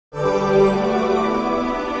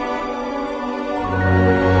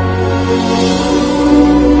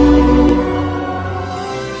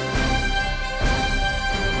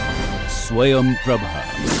Swayam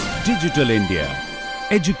Prabha. Digital India.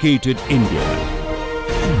 Educated India.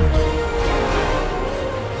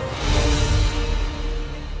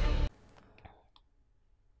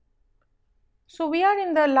 So, we are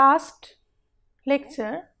in the last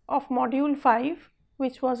lecture of module 5,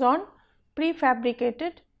 which was on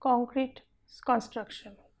prefabricated concrete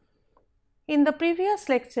construction. In the previous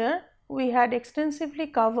lecture, we had extensively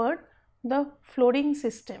covered the flooring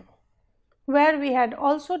system, where we had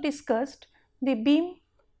also discussed the beam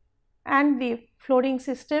and the flooring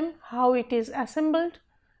system, how it is assembled,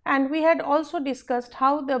 and we had also discussed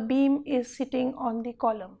how the beam is sitting on the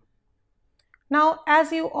column. Now,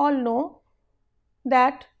 as you all know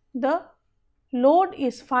that the load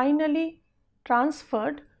is finally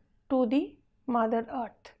transferred to the Mother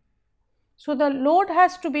Earth. So, the load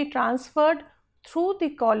has to be transferred through the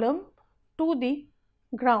column to the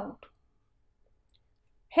ground.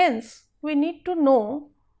 Hence, we need to know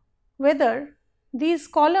whether these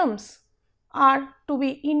columns are to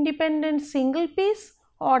be independent single piece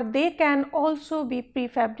or they can also be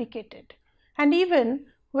prefabricated, and even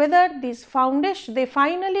whether these foundation, they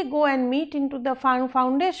finally go and meet into the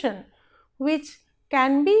foundation, which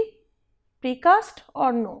can be precast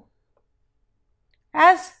or no.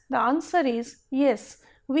 As the answer is yes,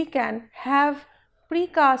 we can have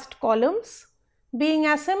precast columns being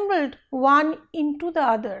assembled one into the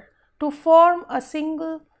other to form a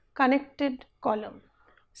single connected column.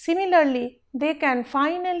 Similarly, they can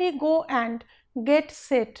finally go and get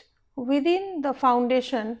set within the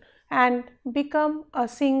foundation and become a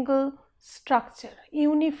single structure,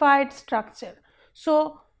 unified structure.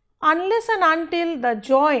 So, unless and until the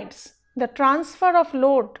joints, the transfer of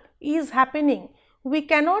load is happening, we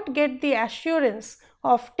cannot get the assurance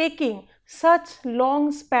of taking such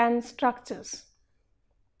long span structures.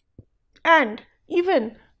 And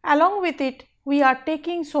even along with it, we are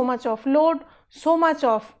taking so much of load, so much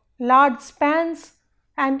of large spans,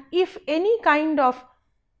 and if any kind of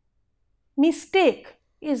mistake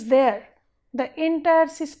is there, the entire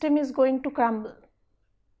system is going to crumble.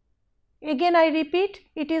 Again, I repeat,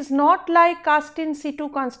 it is not like cast in situ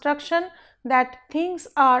construction that things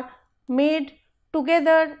are made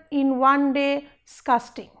together in one day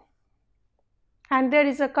casting and there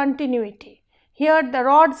is a continuity. Here the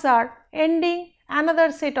rods are ending,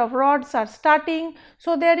 another set of rods are starting,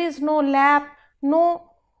 so there is no lap,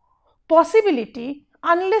 no possibility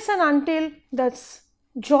unless and until the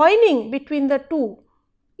joining between the two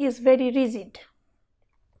is very rigid.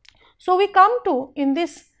 So, we come to in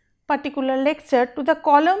this particular lecture to the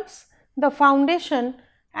columns, the foundation,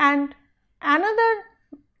 and another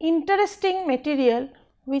interesting material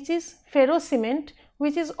which is ferro-cement,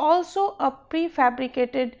 which is also a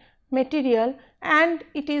prefabricated material, and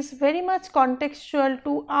it is very much contextual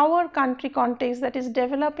to our country context, that is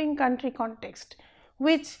developing country context,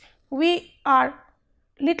 which we are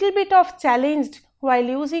little bit of challenged while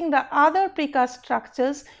using the other precast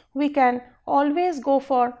structures. We can always go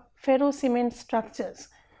for ferro-cement structures.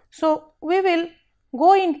 So, we will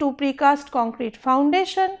go into precast concrete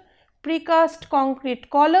foundation, precast concrete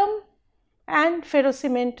column and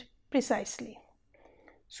ferro-cement precisely.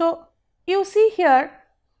 So, you see here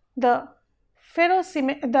the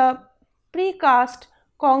ferro-cement, the precast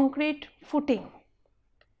concrete footing.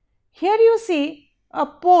 Here you see a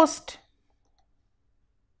post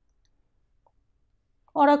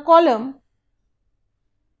or a column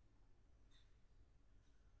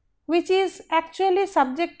which is actually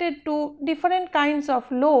subjected to different kinds of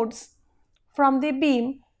loads from the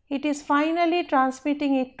beam. It is finally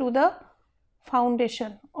transmitting it to the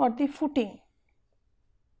foundation or the footing.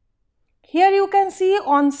 Here you can see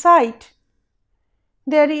on site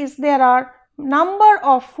there are number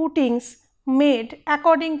of footings made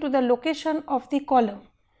according to the location of the column.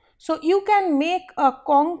 So, you can make a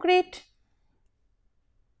concrete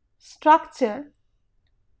structure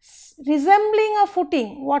resembling a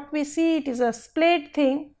footing. What we see, it is a splayed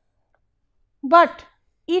thing, but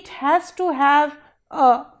it has to have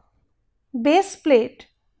a base plate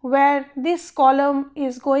where this column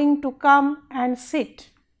is going to come and sit.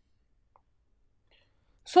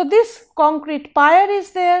 So, this concrete pier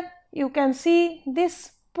is there. You can see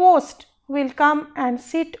this post will come and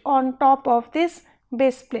sit on top of this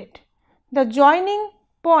base plate. The joining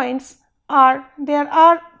points are, there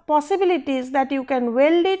are possibilities that you can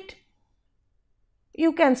weld it,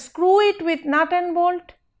 you can screw it with nut and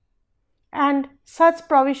bolt, and such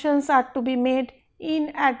provisions are to be made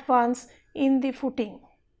in advance in the footing.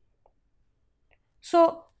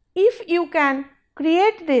 So, if you can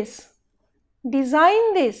create this,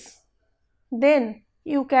 design this, then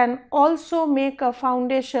you can also make a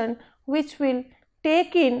foundation which will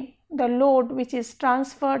take in the load which is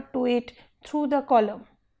transferred to it through the column.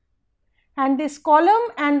 And this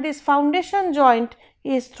column and this foundation joint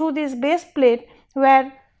is through this base plate,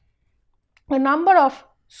 where a number of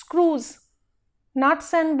screws,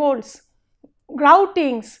 nuts and bolts,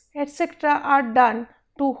 groutings, etc. are done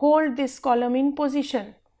to hold this column in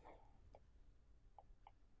position.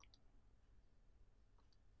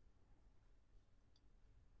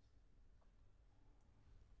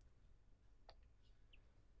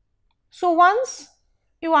 So once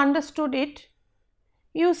you understood it,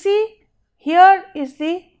 you see here is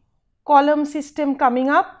the column system coming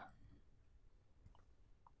up.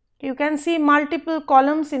 You can see multiple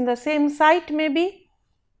columns in the same site maybe,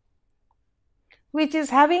 which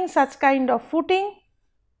is having such kind of footing,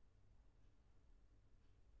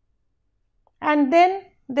 and then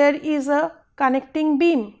there is a connecting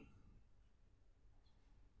beam.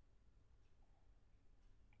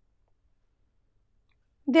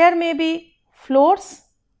 There may be floors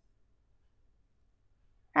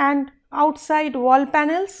and outside wall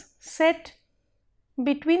panels set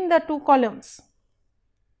between the two columns.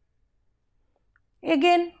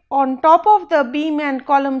 Again, on top of the beam and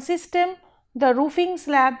column system, the roofing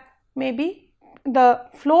slab may be, the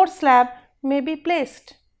floor slab may be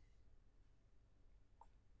placed.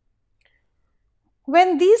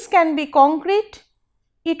 When these can be concrete,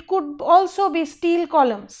 it could also be steel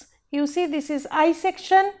columns. You see, this is I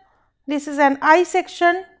section, this is an I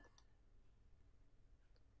section,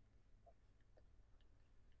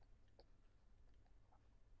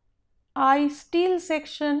 I steel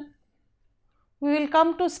section. We will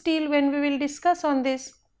come to steel when we will discuss on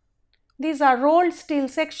this. These are rolled steel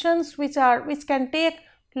sections which can take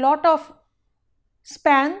lot of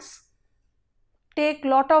spans, take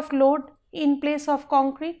lot of load in place of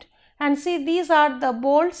concrete. And see, these are the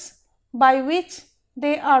bolts by which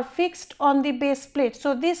they are fixed on the base plate.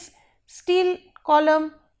 So this steel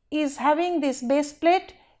column is having this base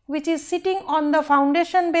plate which is sitting on the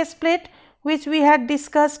foundation base plate, which we had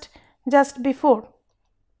discussed just before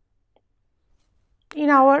in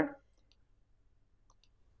our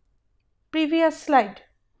previous slide.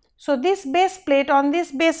 So this base plate, on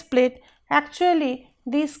this base plate, actually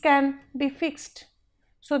this can be fixed.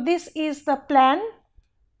 So this is the plan,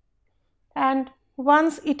 and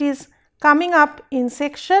once it is coming up in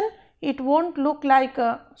section, it won't look like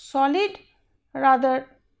a solid, rather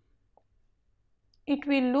it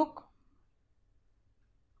will look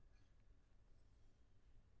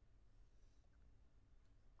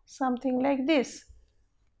something like this,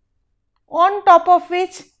 on top of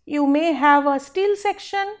which you may have a steel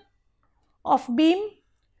section of beam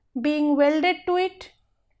being welded to it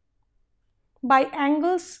by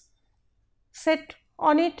angles set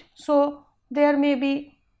on it. So there may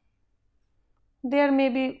be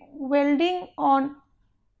welding on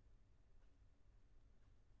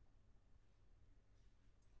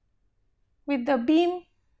with the beam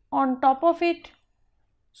on top of it.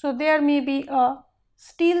 So there may be a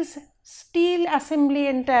steel assembly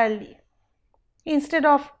entirely instead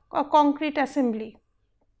of a concrete assembly.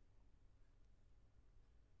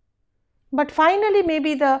 But finally,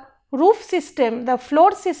 maybe the roof system, the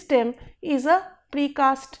floor system is a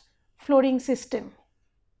precast flooring system.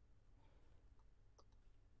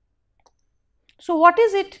 So what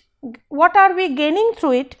is it? What are we gaining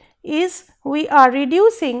through it? Is we are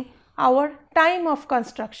reducing our time of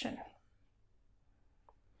construction.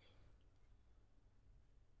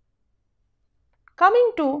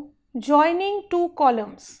 Coming to joining two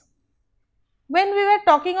columns. When we were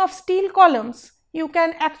talking of steel columns, you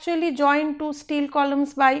can actually join two steel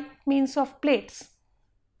columns by means of plates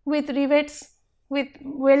with rivets, with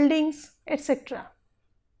weldings, etc.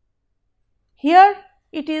 Here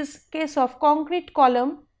it is case of concrete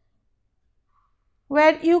column,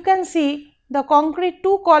 where you can see the concrete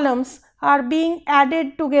two columns are being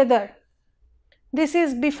added together. This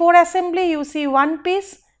is before assembly. You see one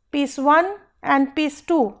piece, piece 1 and piece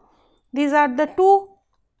 2. These are the two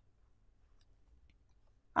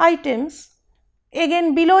items.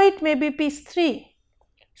 Again below it may be piece 3.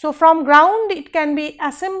 So from ground it can be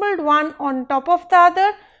assembled one on top of the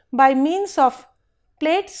other by means of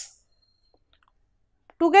plates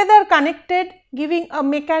together connected, giving a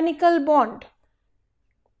mechanical bond.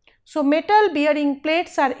 So metal bearing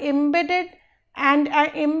plates are embedded, and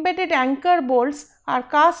embedded anchor bolts are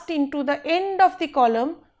cast into the end of the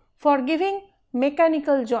column for giving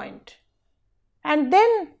mechanical joint. And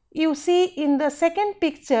then you see in the second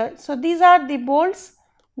picture, so these are the bolts,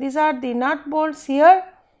 these are the nut bolts here,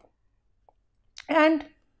 and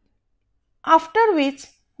after which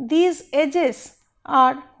these edges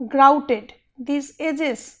are grouted, these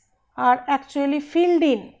edges are actually filled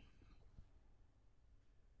in.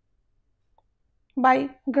 by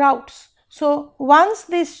grouts. So, once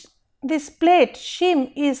this plate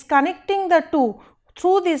shim is connecting the two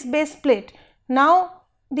through this base plate, now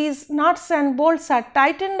these nuts and bolts are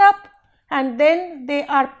tightened up and then they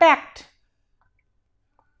are packed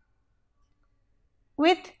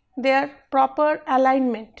with their proper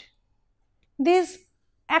alignment. These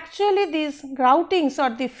groutings or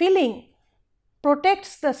the filling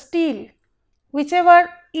protects the steel whichever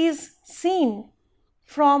is seen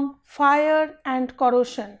from fire and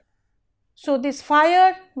corrosion. So, this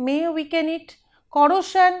fire may weaken it,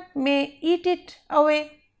 corrosion may eat it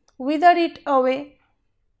away, wither it away,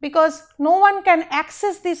 because no one can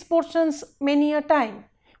access these portions many a time.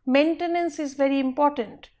 Maintenance is very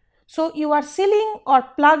important. So, you are sealing or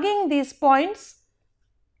plugging these points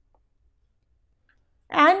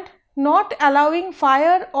and not allowing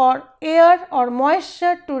fire or air or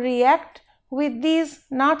moisture to react with these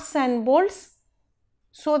nuts and bolts,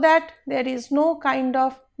 so that there is no kind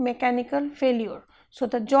of mechanical failure. So,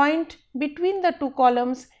 the joint between the two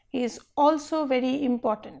columns is also very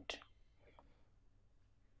important.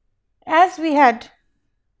 As we had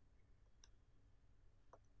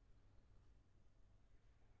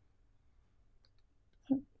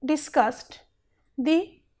discussed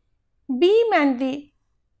the beam and the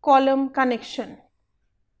column connection,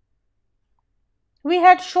 we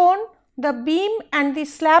had shown the beam and the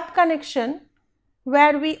slab connection,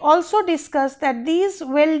 where we also discussed that this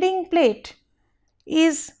welding plate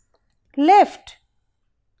is left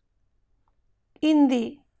in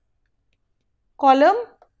the column.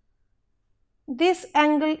 This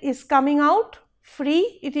angle is coming out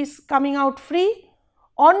free, it is coming out free,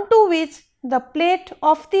 onto which the plate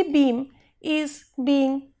of the beam is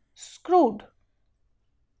being screwed,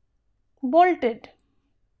 bolted.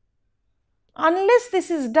 Unless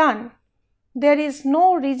this is done, there is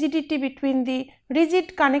no rigid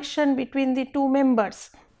connection between the two members.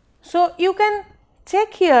 So, you can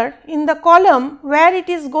check here in the column where it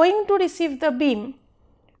is going to receive the beam,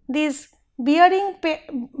 these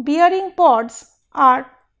bearing pods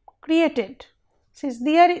are created. Since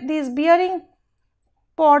these bearing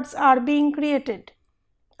pods are being created,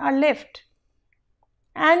 are left,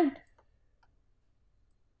 and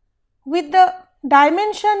with the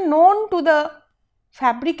dimension known to the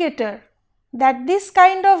fabricator that this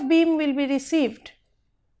kind of beam will be received,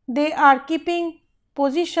 they are keeping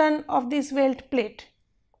position of this weld plate,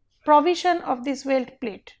 provision of this weld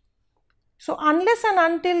plate. So, unless and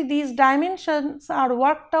until these dimensions are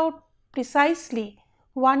worked out precisely,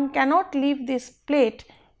 one cannot leave this plate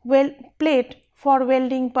for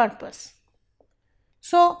welding purpose.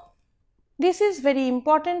 So, this is very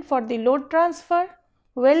important for the load transfer.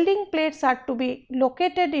 Welding plates are to be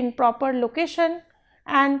located in proper location,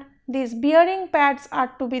 and these bearing pads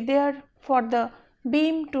are to be there for the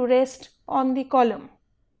beam to rest on the column.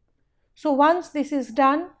 So, once this is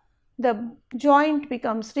done, the joint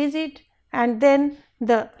becomes rigid and then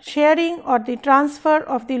the sharing or the transfer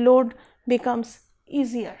of the load becomes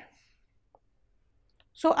easier.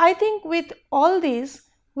 So, I think with all these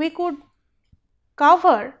we could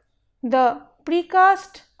cover the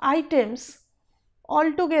precast items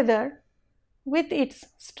altogether with its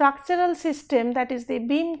structural system, that is the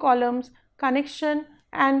beam columns connection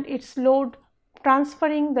and its load,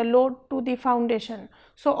 transferring the load to the foundation.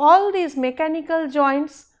 So, all these mechanical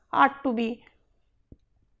joints are to be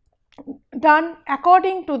done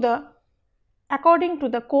according to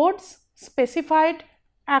the codes specified,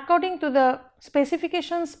 according to the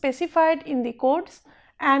specifications specified in the codes,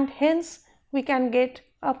 and hence we can get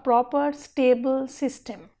a proper stable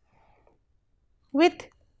system. With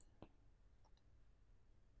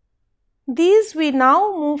these we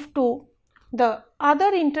now move to the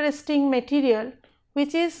other interesting material,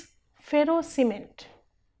 which is ferro-cement.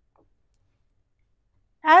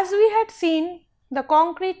 As we had seen, the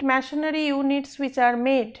concrete masonry units which are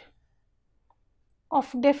made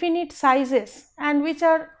of definite sizes and which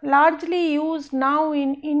are largely used now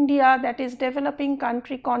in India, that is developing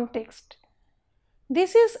country context.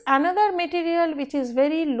 This is another material which is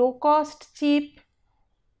very low cost, cheap,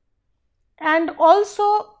 and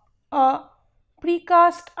also a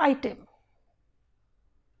precast item.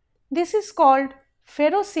 This is called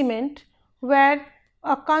ferro-cement, where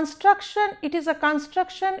it is a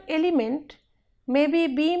construction element, maybe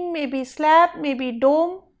beam, maybe slab, maybe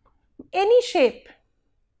dome, any shape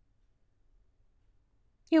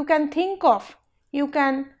you can think of, you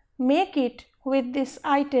can make it with this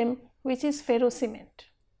item, which is ferro-cement.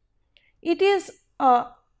 It is a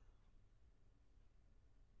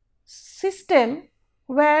system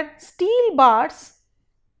where steel bars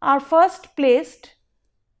are first placed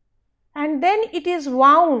and then it is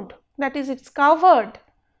wound. that is, it's covered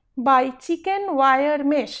by chicken wire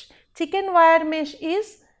mesh. Chicken wire mesh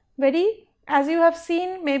is very, as you have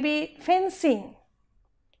seen, maybe fencing.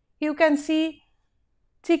 You can see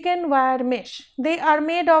chicken wire mesh. They are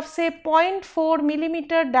made of, say, 0.4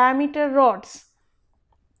 millimeter diameter rods.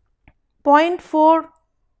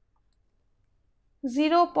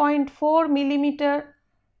 0.4 millimeter,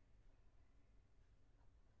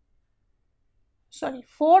 sorry,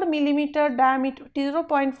 4 millimeter diameter,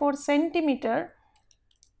 0.4 centimeter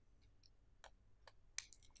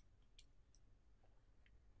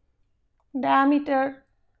diameter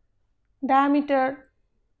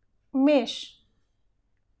mesh.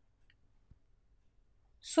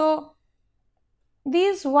 So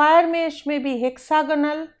these wire mesh may be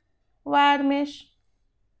hexagonal wire mesh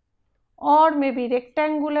or maybe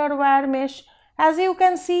rectangular wire mesh. As you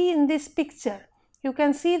can see in this picture, you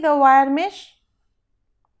can see the wire mesh.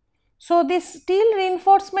 So this steel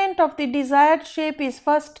reinforcement of the desired shape is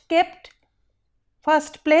first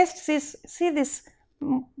placed. See, this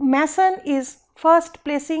mason is first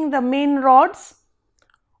placing the main rods,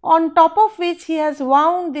 on top of which he has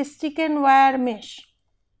wound this chicken wire mesh.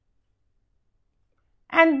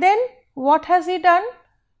 And then what has he done?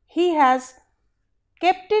 He has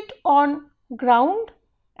kept it on ground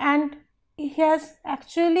and he has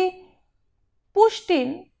actually pushed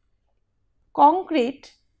in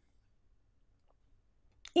concrete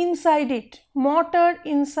inside it, mortar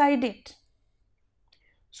inside it.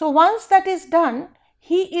 So once that is done,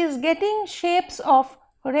 he is getting shapes of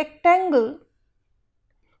rectangle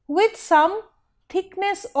with some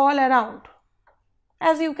thickness all around,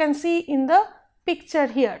 as you can see in the picture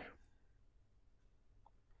here.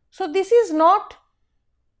 So this is not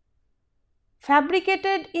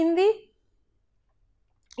fabricated in the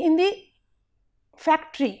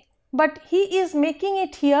factory, but he is making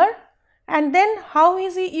it here, and then how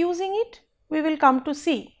is he using it? We will come to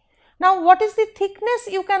see. Now what is the thickness?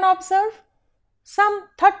 You can observe some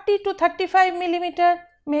 30 to 35 millimeter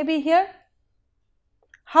maybe here.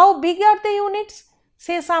 How big are the units?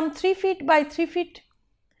 Say some 3 feet by 3 feet.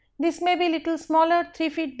 This may be little smaller, 3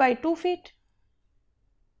 feet by 2 feet.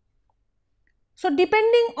 So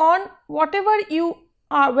depending on whatever you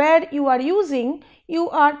are, where you are using, you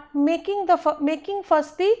are making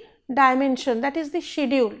first the dimension, that is the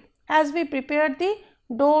schedule, as we prepared the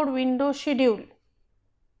door window schedule.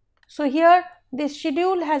 So here this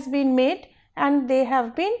schedule has been made and they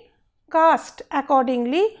have been cast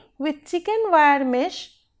accordingly with chicken wire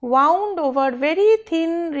mesh wound over very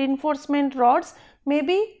thin reinforcement rods,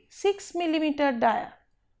 maybe 6 millimeter dia.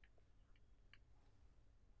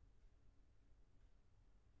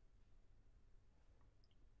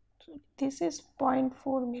 So this is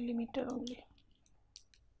 0.4 millimeter only.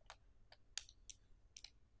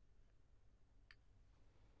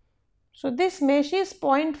 So this mesh is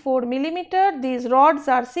 0.4 millimeter, these rods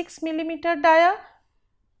are 6 millimeter dia,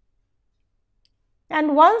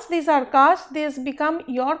 and once these are cast, these become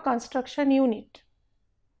your construction unit.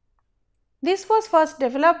 This was first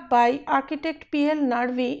developed by architect P.L.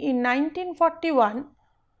 Narvi in 1941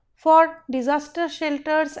 for disaster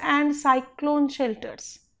shelters and cyclone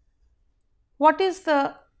shelters. What is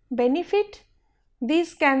the benefit?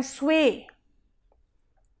 These can sway,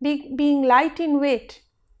 being light in weight.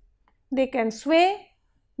 They can sway,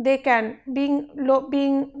 they can,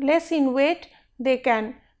 being less in weight, they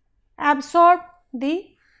can absorb the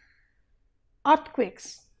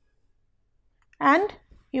earthquakes, and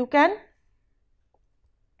you can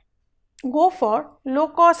go for low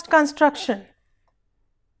cost construction.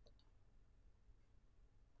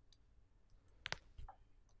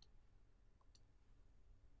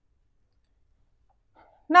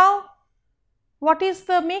 Now what is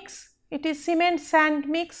the mix? It is cement sand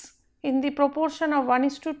mix in the proportion of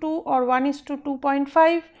 1:2 or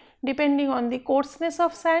 1:2.5 depending on the coarseness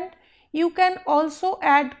of sand. You can also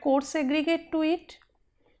add coarse aggregate to it.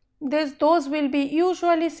 Those will be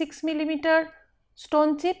usually 6 millimeter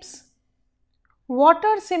stone chips.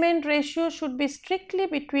 Water cement ratio should be strictly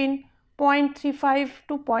between 0.35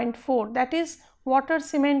 to 0.4, that is, water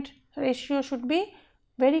cement ratio should be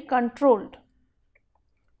very controlled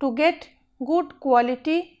to get good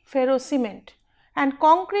quality ferro-cement. And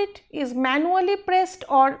concrete is manually pressed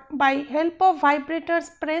or by help of vibrators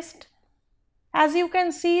pressed. As you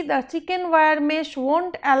can see, the chicken wire mesh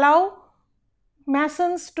won't allow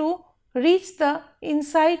masons to reach the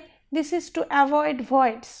inside. This is to avoid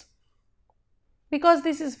voids, because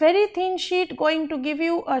this is very thin sheet going to give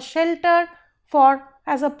you a shelter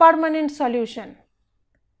as a permanent solution.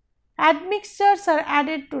 Admixtures are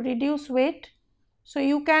added to reduce weight. So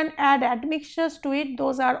you can add admixtures to it.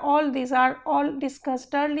 These are all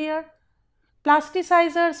discussed earlier.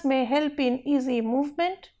 Plasticizers may help in easy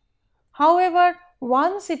movement. However,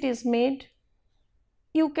 once it is made,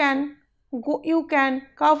 you can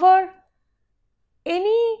cover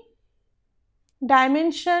any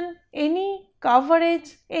dimension, any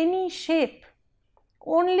coverage, any shape.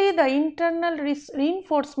 Only the internal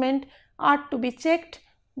reinforcement are to be checked,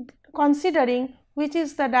 considering which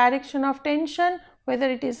is the direction of tension, whether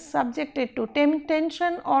it is subjected to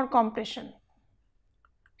tension or compression.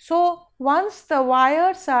 So, once the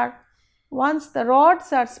rods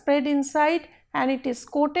are spread inside and it is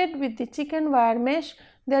coated with the chicken wire mesh,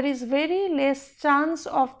 there is very less chance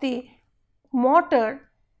of the mortar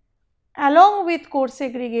along with coarse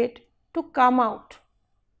aggregate to come out,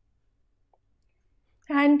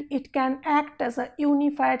 and it can act as a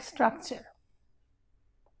unified structure.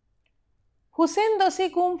 Hussain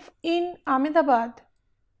Doshi Gumph in Ahmedabad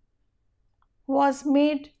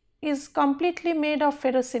is completely made of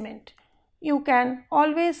ferro-cement. You can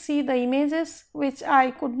always see the images, which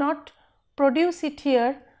I could not produce it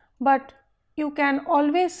here, but you can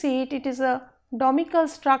always see it. It is a domical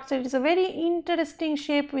structure. It is a very interesting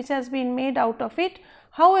shape which has been made out of it.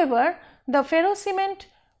 However, the ferro-cement,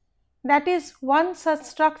 that is one such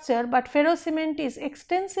structure, but ferro-cement is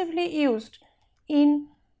extensively used in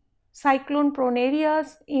cyclone prone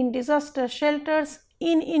areas, in disaster shelters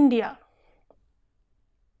in India.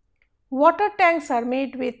 Water tanks are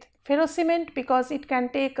made with ferro-cement because it can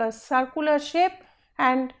take a circular shape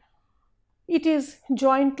and it is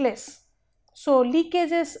jointless. So,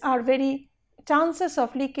 chances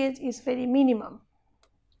of leakage is very minimum.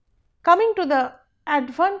 Coming to the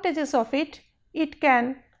advantages of it,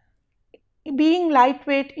 being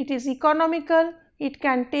lightweight, it is economical, it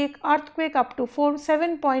can take earthquake up to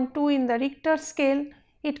 7.2 in the Richter scale,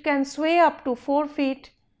 it can sway up to 4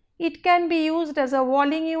 feet, it can be used as a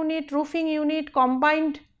walling unit, roofing unit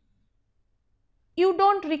combined. You do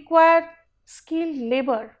not require skilled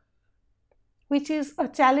labor, which is a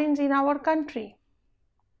challenge in our country.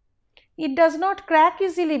 It does not crack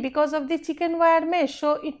easily because of the chicken wire mesh,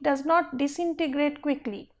 so it does not disintegrate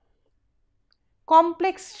quickly.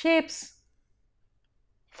 Complex shapes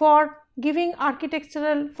for giving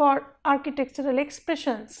architectural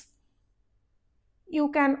expressions, you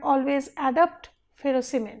can always adapt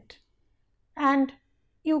ferro-cement and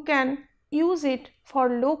you can use it for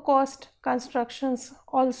low cost constructions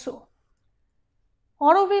also.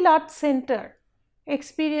 Auroville Art Center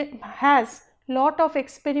has lot of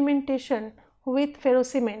experimentation with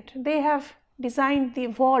ferro-cement. They have designed the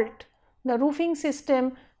vault, the roofing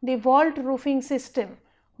system, the vault roofing system,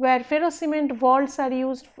 where ferro-cement vaults are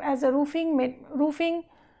used as a roofing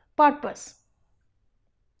purpose.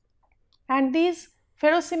 And these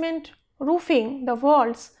ferro-cement roofing, the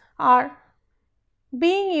vaults, are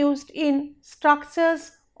being used in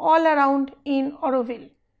structures all around in Auroville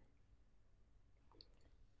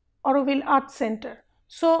Art Center.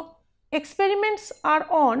 So, experiments are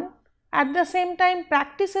on, at the same time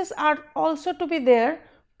practices are also to be there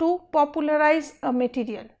to popularize a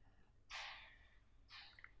material.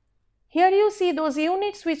 Here you see those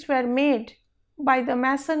units which were made by the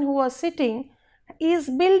mason who was sitting, is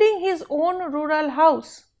building his own rural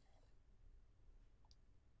house,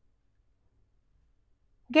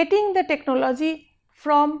 getting the technology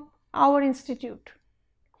from our institute.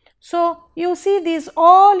 So, you see these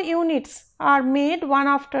all units are made one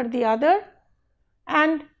after the other,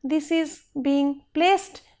 and this is being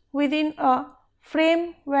placed within a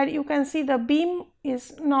frame where you can see the beam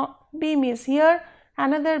is here,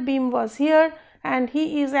 another beam was here, and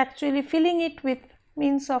he is actually filling it with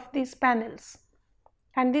means of these panels,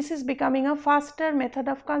 and this is becoming a faster method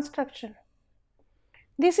of construction.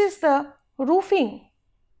 This is the roofing,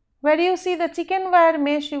 where you see the chicken wire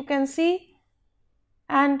mesh, you can see,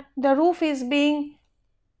 and the roof is being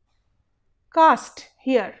cast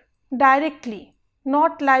here directly,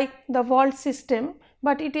 not like the vault system,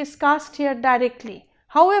 but it is cast here directly.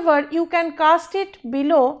 However, you can cast it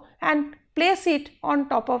below and place it on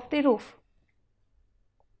top of the roof.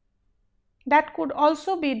 That could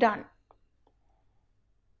also be done.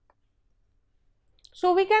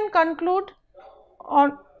 So, we can conclude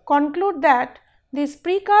that these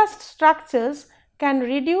precast structures can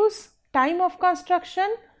reduce time of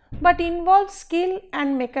construction, but involve skill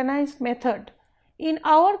and mechanized method. In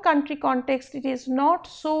our country context, it is not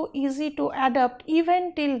so easy to adapt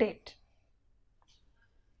even till date.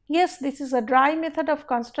 Yes, this is a dry method of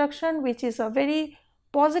construction, which is a very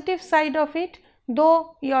positive side of it,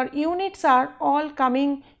 though your units are all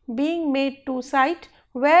being made to site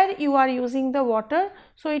where you are using the water.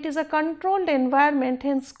 So, it is a controlled environment,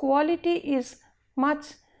 hence quality is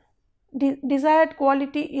much desired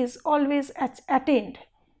quality is always attained.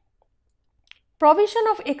 Provision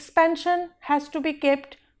of expansion has to be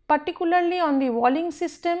kept, particularly on the walling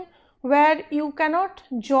system, where you cannot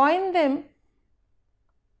join them,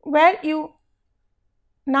 where you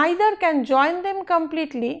neither can join them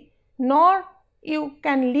completely nor you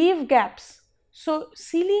can leave gaps. So,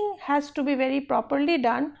 sealing has to be very properly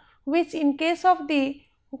done, which in case of the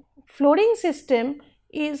flooring system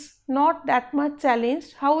is not that much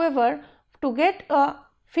challenged. However, to get a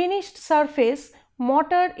finished surface,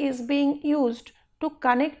 mortar is being used to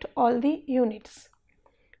connect all the units.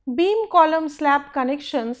 Beam column slab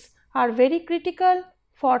connections are very critical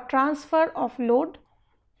for transfer of load.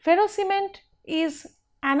 Ferro-cement is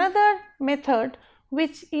another method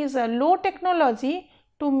which is a low technology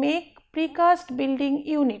to make precast building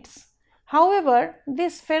units. However,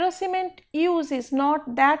 this ferro-cement use is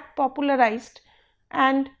not that popularized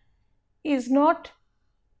and is not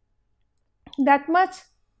that much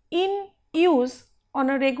in use on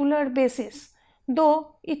a regular basis,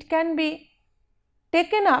 though it can be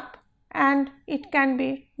taken up and it can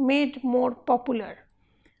be made more popular.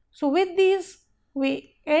 So, with these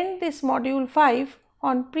we end this module 5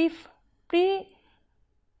 on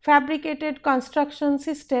prefabricated construction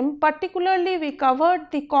system. Particularly we covered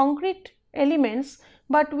the concrete elements,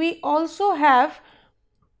 but we also have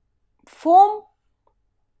foam,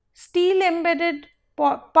 steel embedded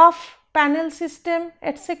puff panel system,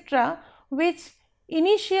 etc., which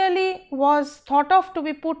initially was thought of to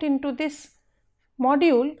be put into this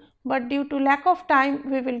module, but due to lack of time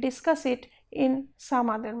we will discuss it in some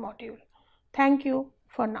other module. Thank you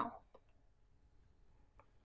for now.